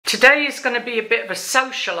Today is going to be a bit of a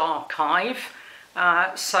social archive,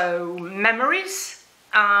 so memories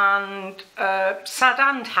and sad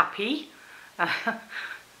and happy, because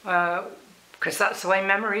that's the way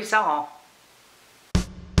memories are.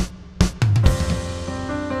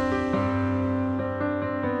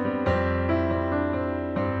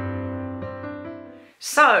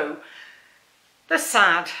 So, the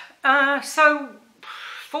sad. So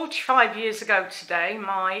 45 years ago today,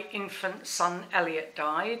 my infant son Elliot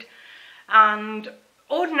died, and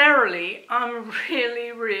ordinarily I'm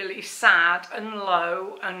really sad and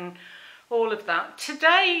low and all of that.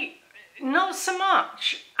 Today, not so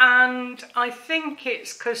much, and I think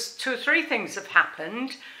it's because two or three things have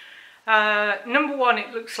happened. Number one,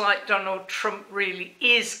 it looks like Donald Trump really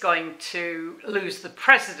is going to lose the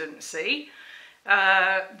presidency.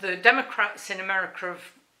 The Democrats in America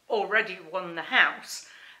have already won the House,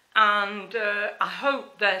 and I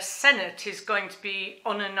hope their Senate is going to be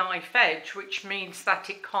on a knife edge, which means that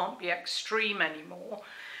it can't be extreme anymore.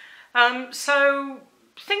 So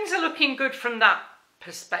things are looking good from that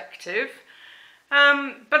perspective,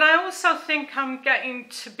 but I also think I'm getting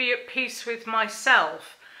to be at peace with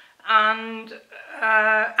myself and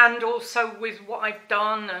also with what I've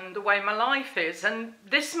done and the way my life is. And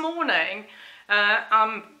this morning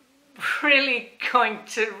I'm really going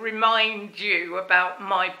to remind you about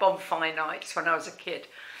my Bonfire Nights when I was a kid.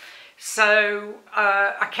 So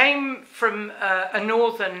I came from a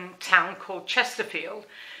northern town called Chesterfield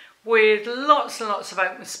with lots and lots of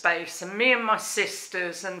open space, and me and my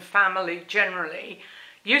sisters and family generally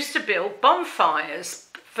used to build bonfires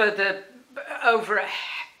for over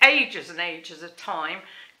ages and ages of time,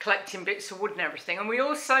 collecting bits of wood and everything. And we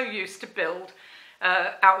also used to build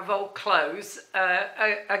out of old clothes,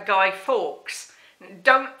 a Guy Fawkes.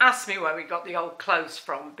 Don't ask me where we got the old clothes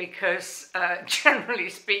from, because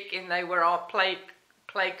generally speaking they were our play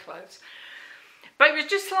clothes. But it was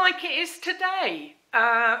just like it is today,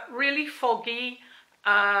 really foggy,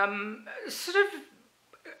 sort of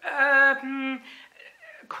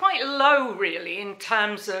quite low really in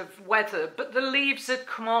terms of weather, but the leaves had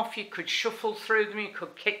come off, you could shuffle through them, you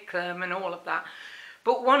could kick them and all of that.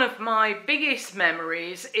 But one of my biggest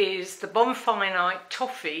memories is the Bonfire Night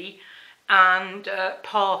toffee and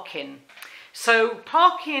Parkin. So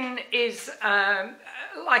Parkin is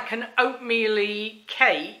like an oatmeal-y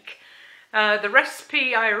cake. The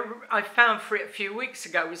recipe I found for it a few weeks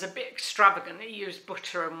ago was a bit extravagant. It used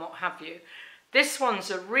butter and what have you. This one's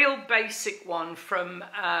a real basic one from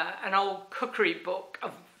an old cookery book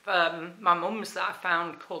of my mum's that I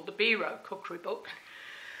found, called the Biro Cookery Book,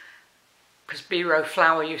 because Biro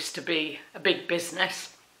flour used to be a big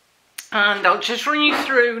business. And I'll just run you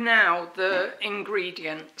through now the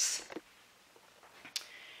ingredients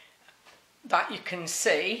that you can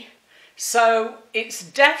see. So it's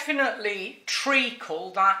definitely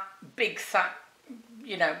treacle, that big fat,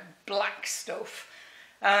 you know, black stuff.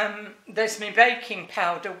 There's my baking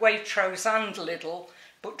powder, Waitrose and Lidl,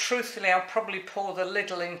 but truthfully I'll probably pour the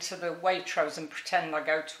Lidl into the Waitrose and pretend I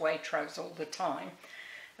go to Waitrose all the time.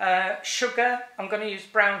 Sugar, I'm going to use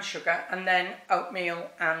brown sugar, and then oatmeal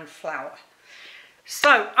and flour.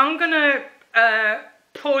 So I'm going to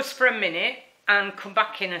pause for a minute and come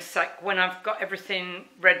back in a sec when I've got everything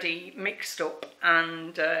ready, mixed up,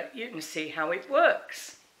 and you can see how it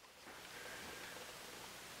works.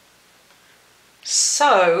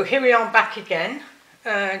 So here we are back again.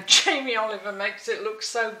 Jamie Oliver makes it look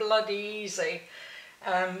so bloody easy.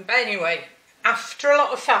 But anyway, after a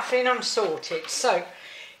lot of faffing, I'm sorted. So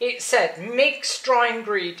it said mix dry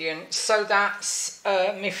ingredients, so that's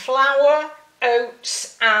my flour,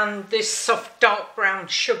 oats and this soft dark brown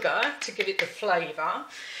sugar to give it the flavour.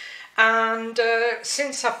 And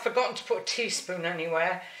since I've forgotten to put a teaspoon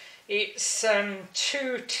anywhere, it's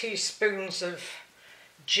 2 teaspoons of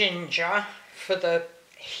ginger for the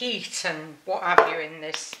heat and what have you in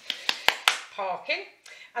this Parkin.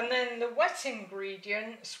 And then the wet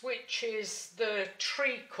ingredients, which is the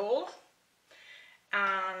treacle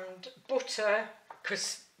and butter,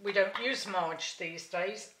 because we don't use marge these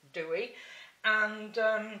days, do we? And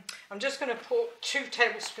I'm just going to put 2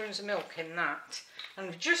 tablespoons of milk in that. And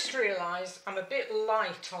I've just realised I'm a bit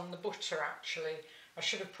light on the butter actually. I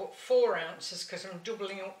should have put 4 ounces because I'm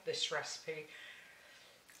doubling up this recipe.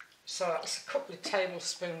 So that's a couple of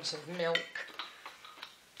tablespoons of milk.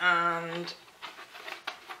 And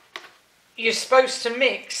you're supposed to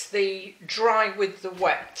mix the dry with the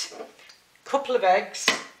wet. Couple of eggs.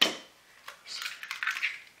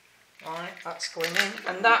 Right, that's going in.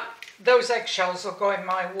 And those eggshells will go in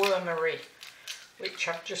my wormery, which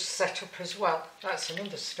I've just set up as well. That's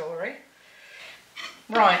another story.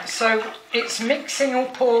 Right, so it's mixing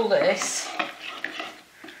up all this,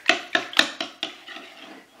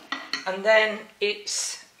 and then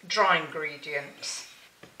it's dry ingredients.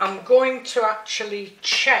 I'm going to actually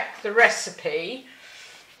check the recipe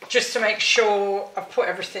just to make sure I've put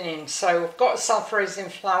everything in. So I've got self-raising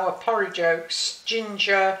flour, porridge oats,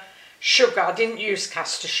 ginger, sugar. I didn't use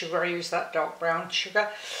Castor sugar, I used that dark brown sugar.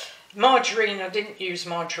 Margarine, I didn't use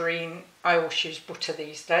margarine. I always use butter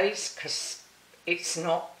these days because it's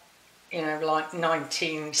not, you know, like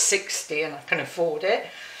 1960 and I can afford it,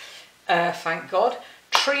 thank God.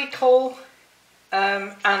 Treacle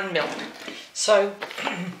and milk. So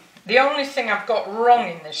the only thing I've got wrong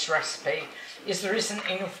in this recipe is there isn't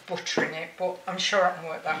enough butter in it, but I'm sure I can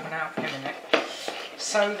work that one out in a minute.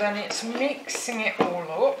 So then it's mixing it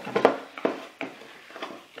all up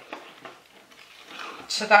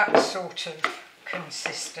to that sort of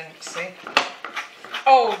consistency.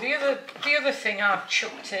 Oh, the other thing I've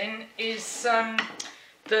chucked in is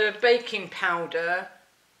the baking powder,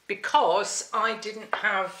 because I didn't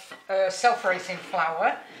have self-raising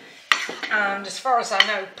flour, and as far as I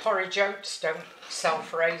know, porridge oats don't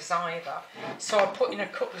self-raise either. So I put in a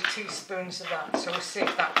couple of teaspoons of that, so we'll see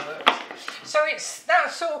if that works. So it's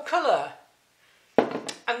that sort of colour.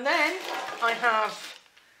 And then I have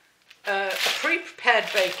a pre-prepared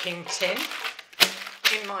baking tin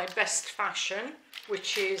in my best fashion,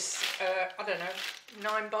 which is, I don't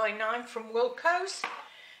know, 9x9 from Wilko's.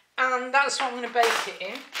 And that's what I'm going to bake it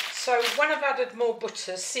in. So when I've added more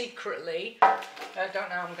butter secretly, I don't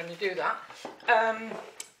know how I'm going to do that,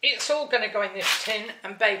 it's all going to go in this tin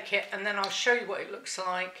and bake it, and then I'll show you what it looks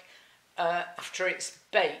like after it's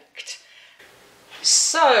baked.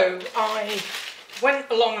 So I went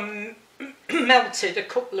along and melted a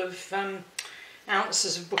couple of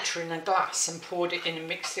ounces of butter in a glass and poured it in and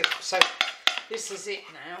mixed it up. So this is it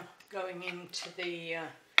now, going into the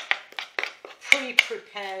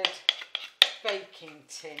pre-prepared baking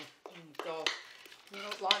tin. Oh God, you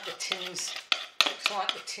look like the tins, looks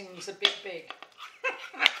like the tin's a bit big.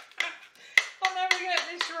 I'll never get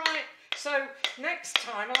this right. So next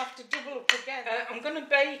time I'll have to double up again. I'm going to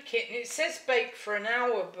bake it, and it says bake for an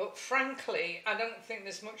hour, but frankly I don't think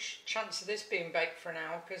there's much chance of this being baked for an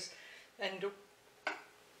hour, because end up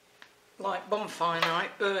like Bonfire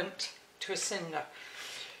Night, burnt to a cinder.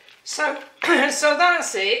 So so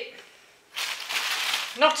that's it.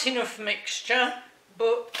 Not enough mixture,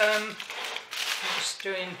 but I'm just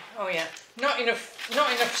doing, oh yeah, not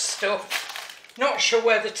enough stuff. Not sure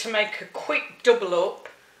whether to make a quick double up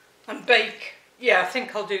and bake. Yeah, I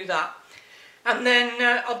think I'll do that. And then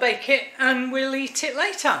I'll bake it and we'll eat it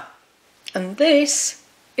later. And this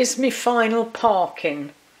is my final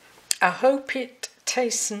parkin. I hope it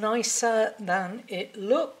tastes nicer than it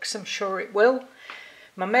looks. I'm sure it will.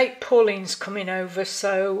 My mate Pauline's coming over,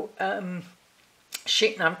 so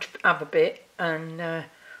she can have a bit, and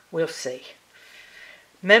we'll see.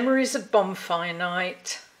 Memories of Bonfire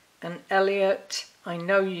Night. And Elliot, I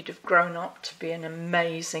know you'd have grown up to be an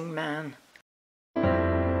amazing man.